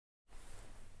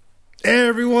Hey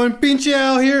everyone,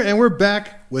 PincheAls here, and we're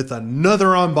back with another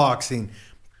unboxing,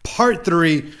 part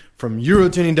 3 from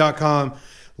UROTuning.com.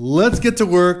 Let's get to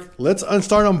work. Let's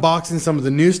start unboxing some of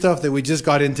the new stuff that we just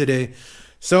got in today.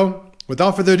 So,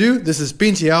 without further ado, this is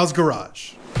PincheAls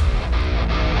Garage.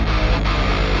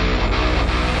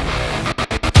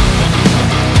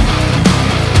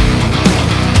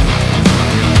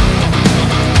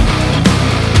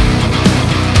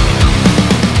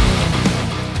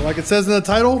 Like it says in the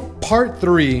title, part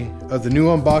 3 of the new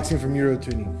unboxing from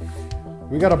UROTuning.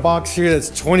 We got a box here that's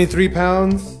 23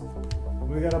 pounds.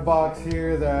 We got a box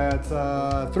here that's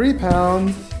 3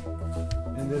 pounds.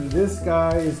 And then this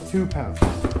guy is 2 pounds.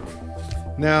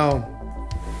 Now,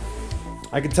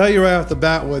 I can tell you right off the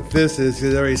bat what this is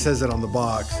because it already says it on the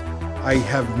box. I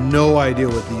have no idea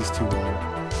what these two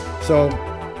are. So,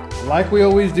 like we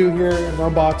always do here in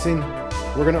unboxing,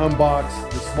 we're going to unbox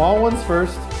the small ones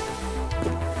first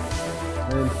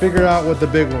and figure out what the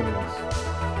big one is.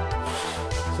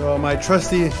 So my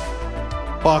trusty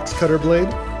box cutter blade.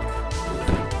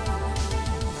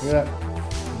 Look at that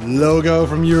logo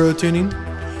from UROTuning.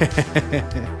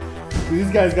 These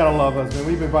guys gotta love us, man.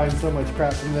 We've been buying so much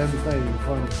crap from them, it's not even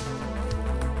funny.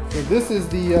 So this is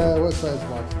the, what size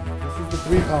box? This is the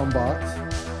 3 pound box.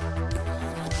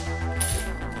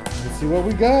 Let's see what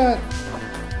we got.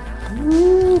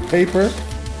 Woo, paper.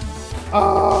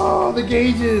 Oh, the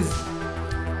gauges.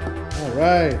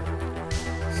 Alright,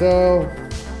 so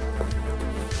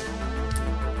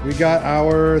we got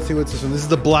our, let's see what's this one. This is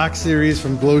the black series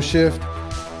from Glow Shift.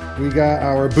 We got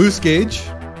our boost gauge.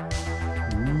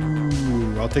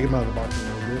 Ooh, I'll take them out of the box in a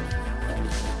little bit.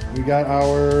 We got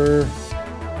our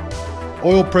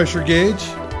oil pressure gauge.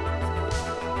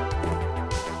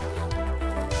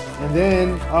 And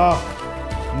then,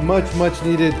 much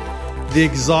needed, the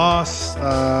exhaust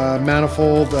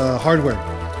manifold hardware.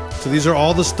 So these are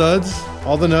all the studs,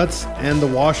 all the nuts, and the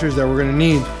washers that we're going to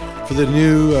need for the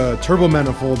new turbo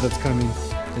manifold that's coming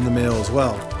in the mail as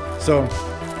well. So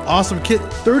awesome kit,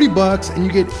 30 bucks, and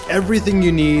you get everything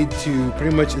you need to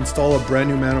pretty much install a brand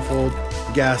new manifold,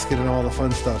 gasket, and all the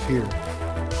fun stuff here.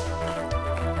 Let's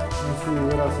see,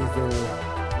 what else is there?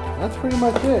 That's pretty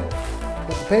much it. Got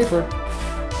the paper.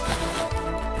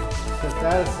 Set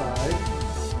that aside.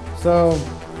 So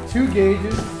 2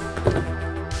 gauges.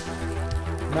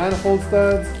 Manifold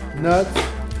studs, nuts,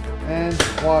 and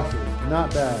washers.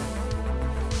 Not bad.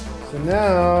 So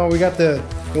now we got the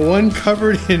one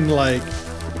covered in, like,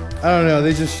 I don't know,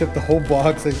 they just shipped the whole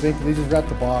box, I think. They just wrapped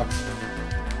the box.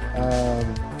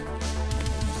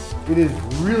 It is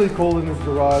really cold in this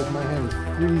garage. My hand is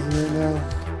freezing right now.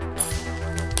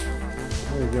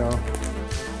 There we go.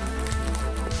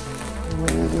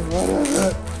 What is it? What is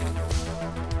it?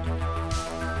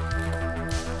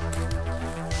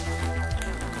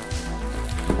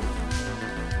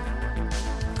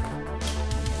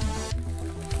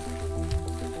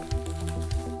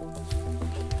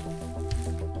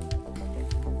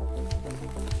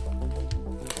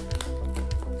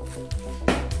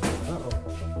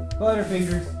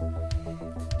 Butterfingers.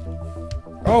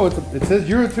 Oh, it says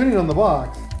UROTuning on the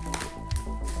box.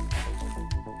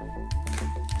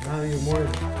 I'm even more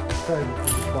excited for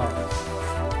this box.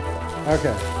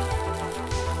 Okay.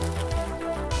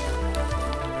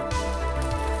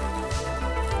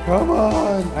 Come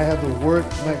on! I have to work.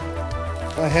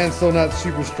 My hand's still not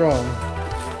super strong.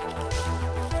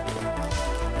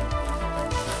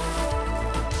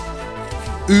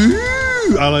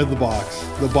 Ooh! I like the box.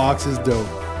 The box is dope.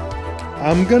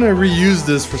 I'm gonna reuse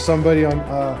this for somebody on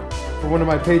for one of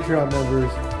my Patreon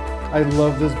members. I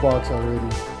love this box already.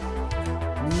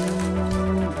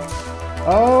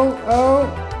 Oh,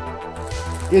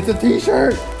 it's a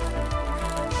t-shirt.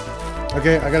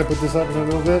 Okay, I gotta put this up in a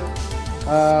little bit.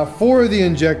 4 of the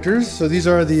injectors. So these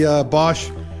are the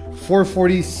Bosch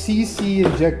 440cc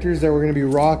injectors that we're gonna be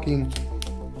rocking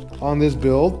on this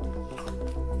build.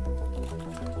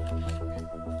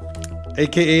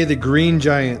 AKA the Green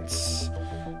Giants.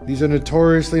 These are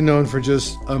notoriously known for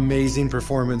just amazing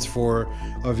performance for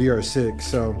a VR6.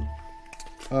 So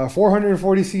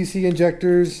 440cc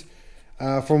injectors.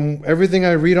 From everything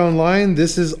I read online,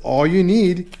 this is all you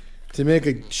need to make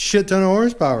a shit ton of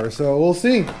horsepower. So we'll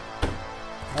see.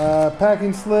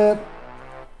 Packing slip.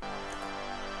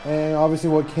 And obviously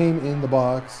what came in the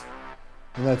box.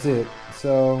 And that's it.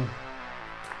 So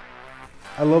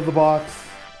I love the box.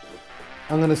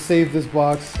 I'm gonna save this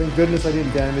box. Thank goodness I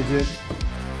didn't damage it.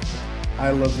 I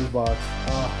love this box.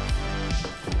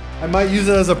 I might use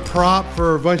it as a prop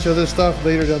for a bunch of other stuff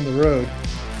later down the road.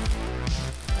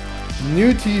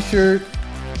 New t-shirt.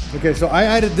 Okay, so I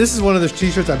added, this is one of those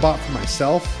t-shirts I bought for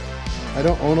myself. I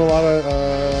don't own a lot of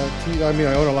I mean,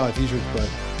 I own a lot of t-shirts, but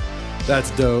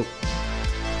that's dope.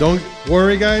 Don't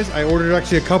worry, guys. I ordered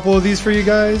actually a couple of these for you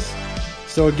guys.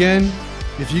 So again,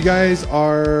 if you guys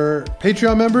are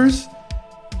Patreon members,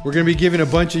 we're gonna be giving a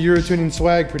bunch of UROTuning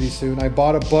swag pretty soon. I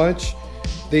bought a bunch.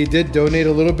 They did donate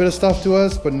a little bit of stuff to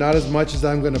us, but not as much as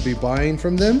I'm gonna be buying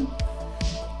from them.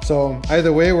 So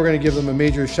either way, we're gonna give them a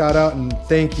major shout out and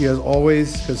thank you as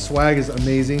always, because swag is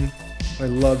amazing. I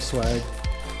love swag,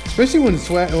 especially when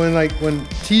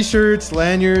t-shirts,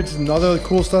 lanyards, and all the other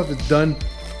cool stuff is done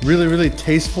really, really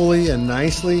tastefully and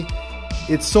nicely.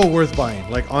 It's so worth buying.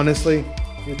 Like honestly,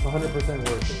 it's 100%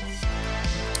 worth it.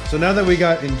 So now that we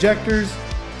got injectors,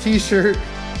 t-shirt,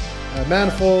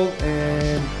 manifold,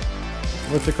 and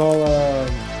what's it called,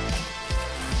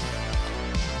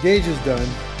 gauges done.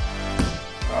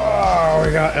 Oh,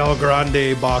 we got El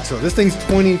Grande box. This thing's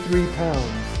 23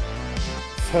 pounds.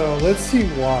 So let's see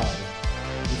why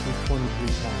this is 23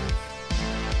 pounds.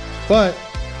 But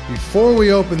before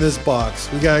we open this box,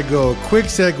 we gotta go quick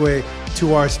segue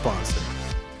to our sponsor.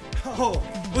 Oh,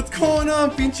 what's going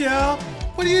on, PincheAls?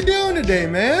 What are you doing today,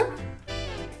 man?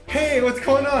 Hey, what's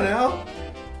going on, Al?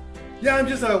 Yeah, I'm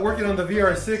just working on the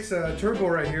VR6 turbo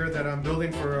right here that I'm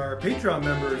building for our Patreon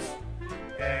members.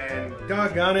 And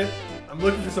doggone it, I'm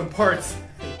looking for some parts.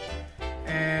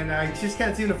 And I just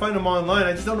can't seem to find them online.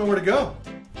 I just don't know where to go.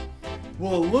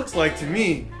 Well, it looks like to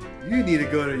me, you need to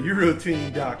go to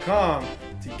UROTuning.com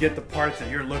to get the parts that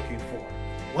you're looking for.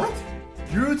 What?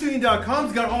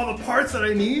 UROTuning.com's got all the parts that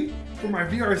I need for my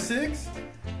VR6?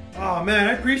 Oh man,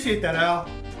 I appreciate that, Al.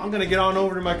 I'm gonna get on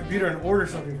over to my computer and order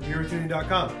something from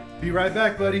UROTuning.com. Be right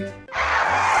back, buddy.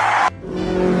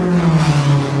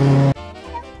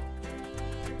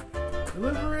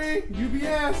 Delivery,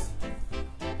 UBS.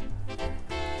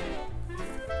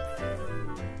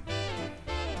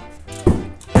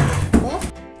 Oh,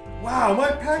 wow,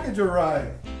 my package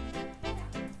arrived.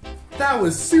 That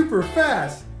was super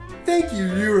fast. Thank you,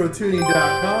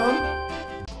 UROTuning.com.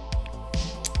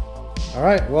 All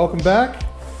right, welcome back.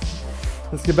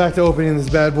 Let's get back to opening this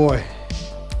bad boy.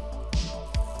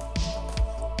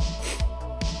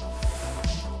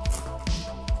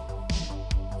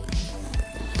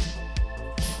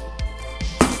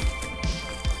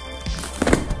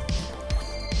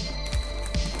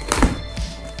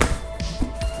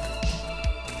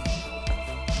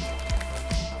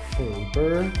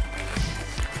 Paper.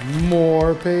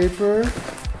 More paper.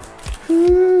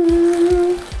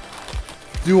 Ooh.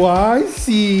 Do I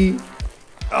see?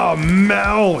 Oh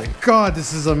my God,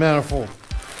 this is a manifold.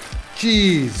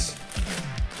 Jeez.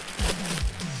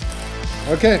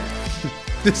 Okay,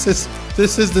 this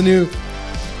is the new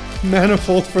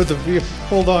manifold for the VR.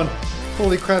 Hold on.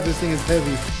 Holy crap, this thing is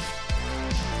heavy.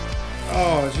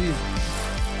 Oh jeez.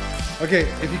 Okay,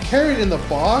 if you carry it in the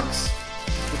box,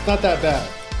 it's not that bad.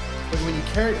 But when you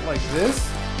carry it like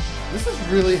this is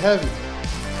really heavy.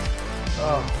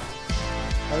 Oh,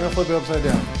 I'm gonna flip it upside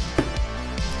down.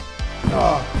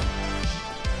 Oh.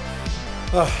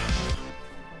 Oh.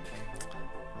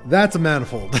 That's a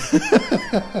manifold.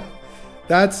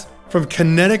 That's from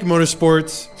Kinetic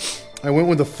Motorsports. I went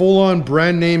with a full-on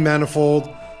brand name manifold,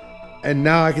 and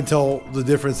now I can tell the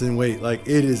difference in weight. Like,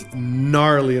 it is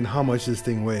gnarly in how much this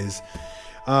thing weighs.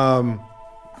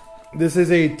 This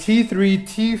is a T3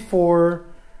 T4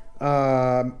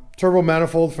 turbo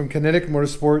manifold from Kinetic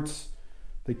Motorsports.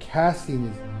 The casting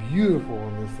is beautiful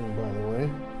on this thing, by the way.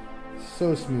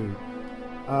 So smooth.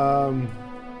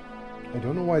 I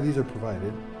don't know why these are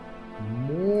provided.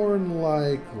 More than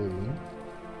likely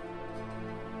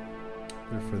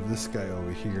they're for this guy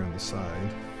over here on the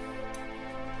side.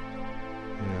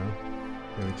 You know,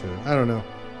 I don't know.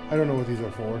 I don't know what these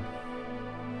are for.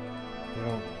 They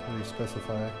don't really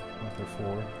specify what they're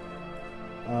for.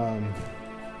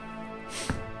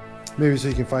 Maybe so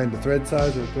you can find the thread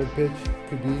size or thread pitch.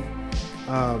 Could be.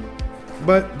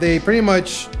 But they pretty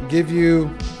much give you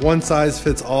one size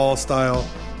fits all style.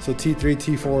 So T3,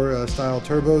 T4 style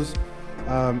turbos.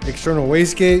 External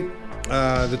wastegate.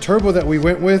 The turbo that we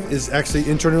went with is actually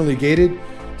internally gated.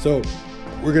 So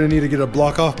we're gonna need to get a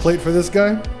block off plate for this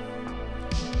guy.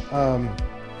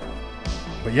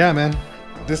 But yeah, man,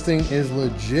 this thing is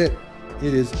legit.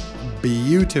 It is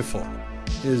beautiful.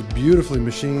 It is beautifully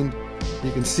machined.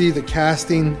 You can see the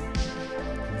casting,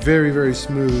 very, very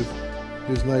smooth.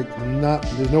 There's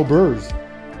there's no burrs.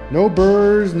 No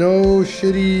burrs, no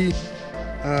shitty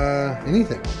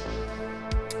anything.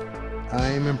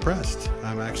 I'm impressed.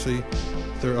 I'm actually,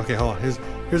 okay, hold on.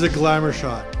 Here's a glamour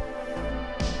shot.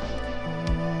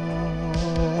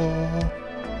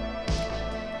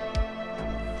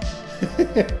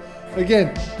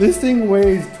 Again, this thing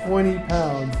weighs 20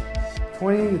 pounds.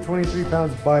 20 to 23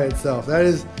 pounds by itself. That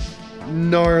is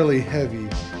gnarly heavy.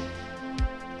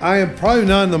 I am probably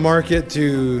not in the market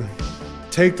to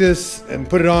take this and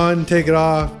put it on, take it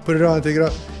off, put it on, take it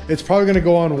off. It's probably gonna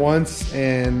go on once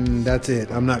and that's it.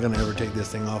 I'm not gonna ever take this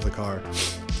thing off the car.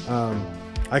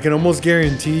 I can almost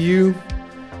guarantee you,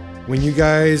 when you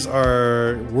guys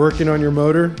are working on your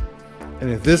motor,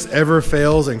 and if this ever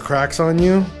fails and cracks on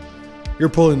you, you're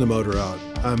pulling the motor out.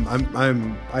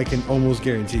 I can almost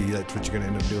guarantee you that's what you're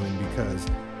gonna end up doing, because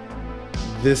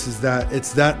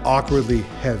it's that awkwardly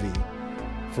heavy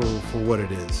for what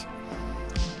it is.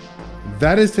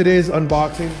 That is today's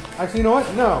unboxing. Actually, you know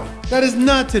what? No, that is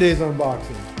not today's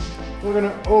unboxing. We're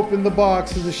gonna open the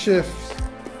box of the shifts,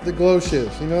 the glow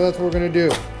shifts. You know, that's what we're gonna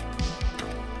do.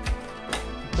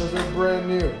 Because they're brand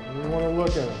new. We wanna look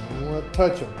at them, we wanna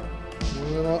touch them,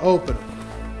 we wanna open them.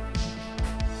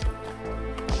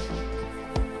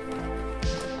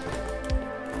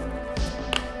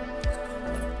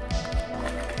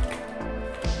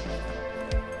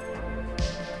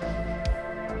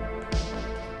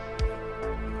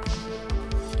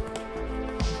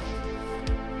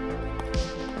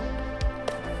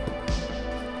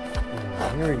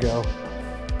 There we go.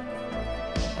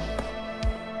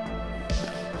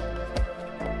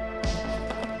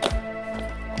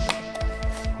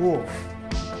 Cool.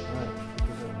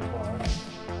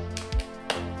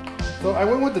 So I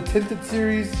went with the tinted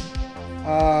series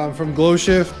from Glow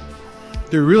Shift.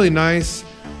 They're really nice.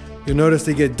 You'll notice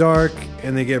they get dark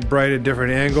and they get bright at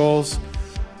different angles.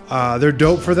 They're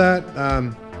dope for that.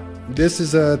 This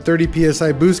is a 30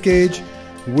 psi boost gauge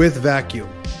with vacuum.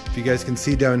 If you guys can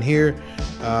see down here,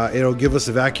 it'll give us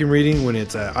a vacuum reading when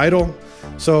it's idle.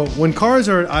 So when cars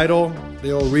are at idle,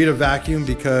 they'll read a vacuum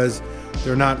because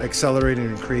they're not accelerating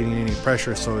and creating any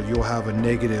pressure, so you'll have a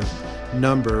negative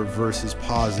number versus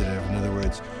positive. In other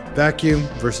words, vacuum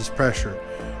versus pressure.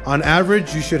 On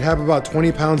average, you should have about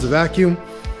 20 pounds of vacuum.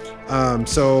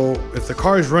 So if the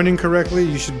car is running correctly,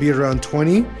 you should be around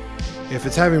 20. If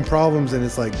it's having problems and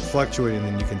it's like fluctuating,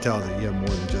 then you can tell that you have more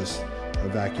than just a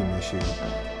vacuum issue.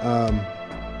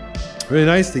 Really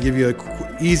nice. They give you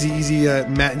a easy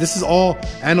this is all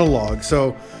analog,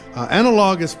 so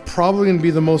analog is probably going to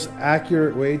be the most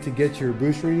accurate way to get your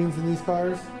boost readings in these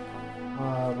cars,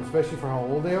 especially for how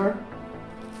old they are.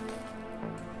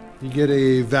 You get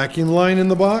a vacuum line in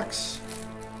the box.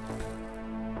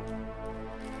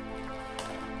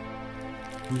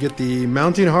 You get the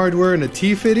mounting hardware and a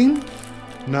T-fitting,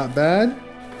 not bad.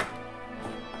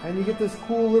 And you get this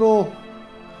cool little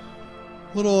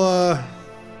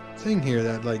thing here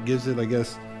that like gives it, I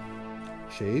guess,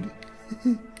 shade.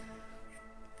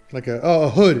 Like a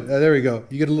hood. There we go.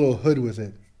 You get a little hood with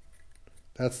it.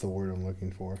 That's the word I'm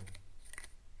looking for.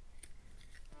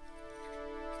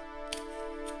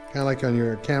 Kind of like on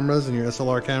your cameras and your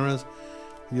SLR cameras,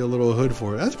 you get a little hood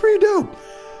for it. That's pretty dope.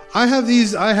 I have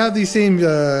these same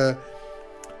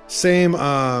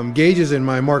gauges in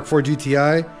my Mark IV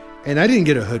GTI, and I didn't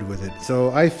get a hood with it,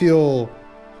 so I feel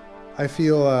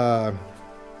a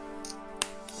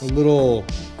little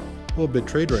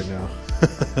betrayed right now.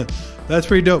 That's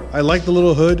pretty dope. I like the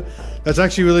little hood. That's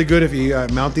actually really good if you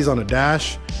mount these on a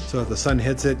dash, so if the sun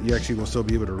hits it, you actually will still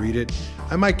be able to read it.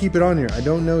 I might keep it on here. I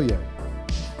don't know yet.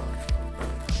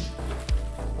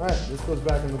 All right, this goes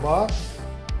back in the box.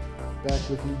 Back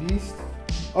with you, beast.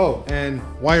 Oh, and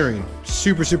wiring.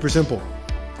 Super simple.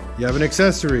 You have an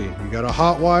accessory. You got a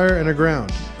hot wire and a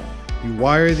ground. You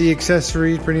wire the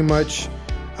accessory pretty much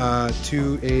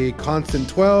to a constant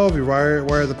 12. You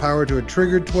wire the power to a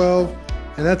triggered 12,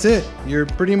 and that's it. You're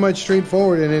pretty much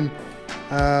straightforward. And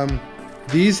then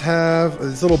these have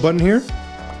this little button here.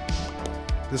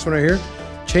 This one right here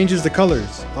changes the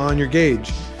colors on your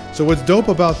gauge. So what's dope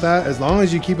about that, as long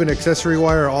as you keep an accessory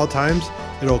wire at all times,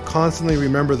 it'll constantly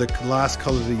remember the last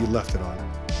color that you left it on.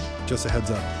 Just a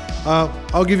heads up.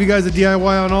 I'll give you guys a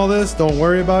DIY on all this. Don't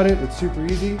worry about it. It's super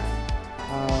easy.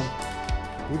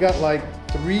 We got like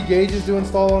 3 gauges to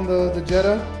install on the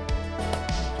Jetta.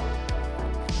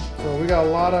 So we got a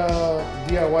lot of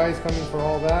DIYs coming for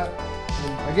all that.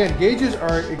 And again, gauges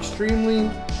are extremely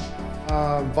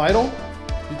vital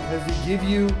because they give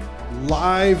you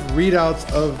live readouts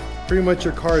of pretty much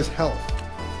your car's health.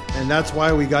 And that's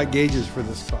why we got gauges for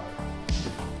this car.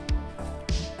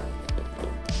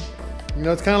 You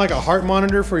know, it's kind of like a heart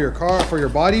monitor for your car, for your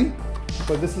body,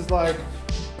 but this is like,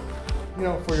 you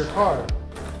know, for your car.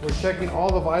 We're checking all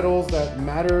the vitals that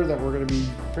matter, that we're going to be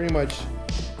pretty much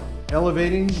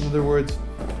elevating. In other words,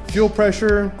 fuel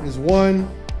pressure is one,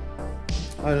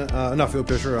 not fuel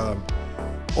pressure,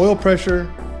 oil pressure,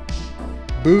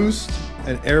 boost,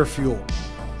 and air fuel.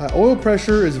 Oil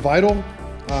pressure is vital.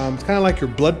 It's kind of like your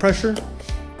blood pressure.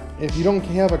 If you don't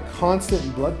have a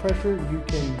constant blood pressure, you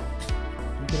can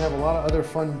have a lot of other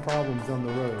fun problems down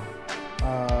the road.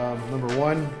 Number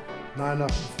one, not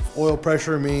enough oil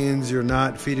pressure means you're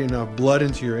not feeding enough blood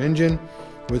into your engine,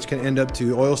 which can end up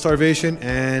to oil starvation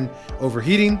and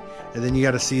overheating, and then you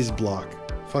got a seized block.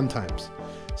 Fun times.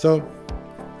 So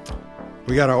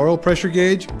we got our oil pressure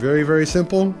gauge, very, very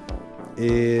simple.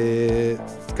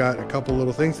 It's got a couple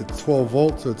little things. It's 12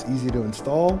 volts, so it's easy to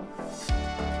install. Let's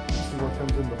see what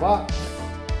comes in the box.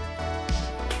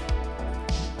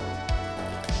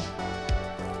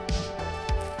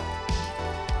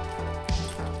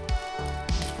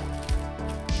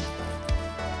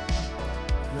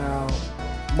 Now,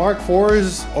 Mark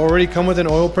IVs already come with an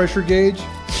oil pressure gauge,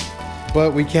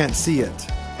 but we can't see it.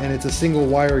 And it's a single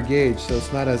wire gauge, so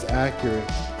it's not as accurate.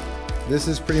 This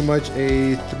is pretty much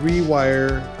a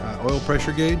 3-wire oil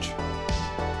pressure gauge. You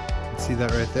can see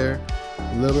that right there.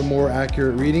 A little bit more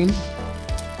accurate reading.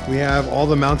 We have all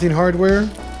the mounting hardware,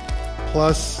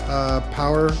 plus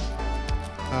power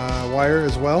wire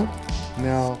as well.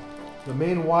 Now, the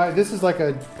main wire, this is like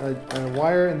a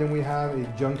wire, and then we have a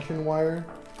junction wire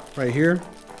right here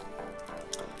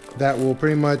that will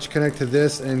pretty much connect to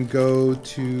this and go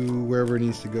to wherever it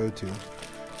needs to go to.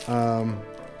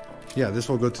 Yeah, this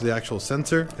will go to the actual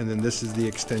sensor, and then this is the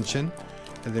extension,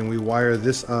 and then we wire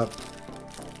this up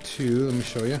to, let me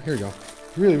show you, here we go.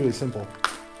 Really, really simple.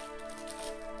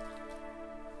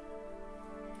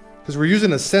 Because we're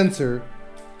using a sensor,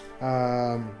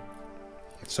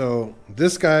 so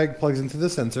this guy plugs into the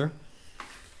sensor.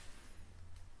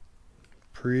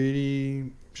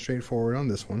 Pretty straightforward on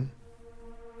this one.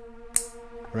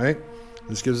 Right?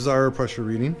 This gives us our pressure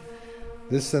reading.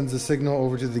 This sends a signal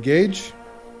over to the gauge.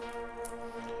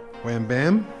 Wham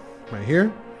bam, right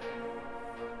here.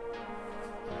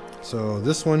 So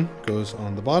this one goes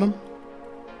on the bottom,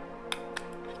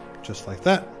 just like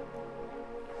that.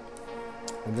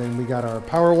 And then we got our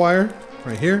power wire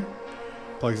right here,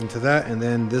 plugs into that, and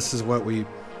then this is what we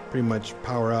pretty much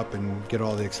power up and get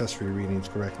all the accessory readings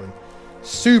correctly.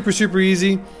 Super, super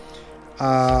easy.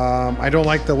 I don't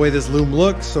like the way this loom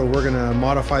looks, so we're gonna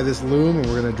modify this loom and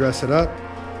we're gonna dress it up.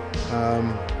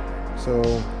 So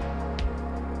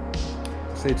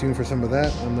stay tuned for some of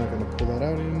that. I'm not gonna pull that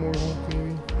out anymore,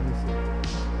 maybe. Let me see.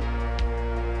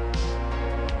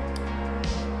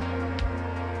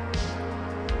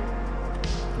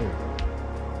 There we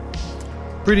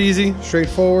go. Pretty easy,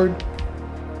 straightforward.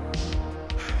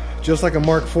 Just like a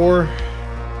Mark IV.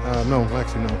 No,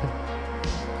 actually no.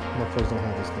 Mark IVs don't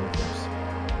have this kind of clips.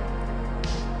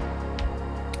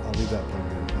 I'll leave that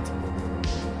plugged in. That's a little bit,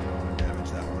 I don't want to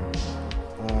damage that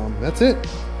one. That's it.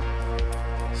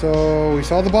 So we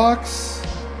saw the box,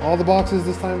 all the boxes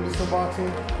this time, just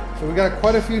unboxing. So we got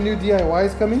quite a few new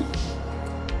DIYs coming.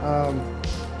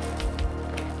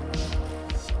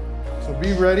 So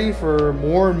be ready for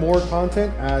more and more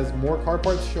content as more car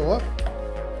parts show up.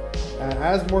 And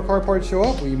as more car parts show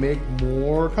up, we make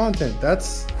more content.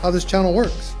 That's how this channel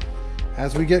works.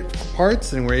 As we get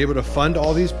parts and we're able to fund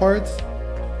all these parts,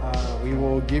 we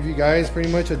will give you guys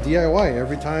pretty much a DIY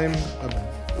every time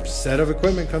a set of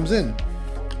equipment comes in.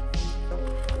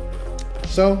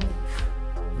 So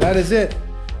that is it.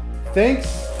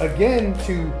 Thanks again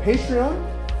to Patreon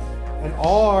and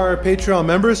all our Patreon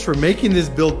members for making this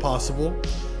build possible.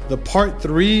 The part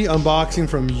 3 unboxing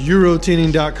from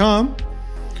UROTuning.com.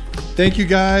 Thank you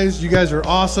guys. You guys are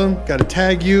awesome. Got to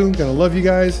tag you. Gonna love you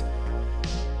guys.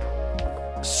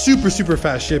 Super, super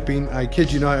fast shipping. I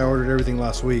kid you not, I ordered everything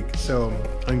last week. So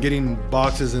I'm getting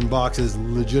boxes and boxes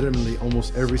legitimately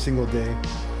almost every single day.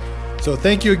 So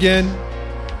thank you again.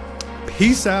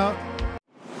 Peace out.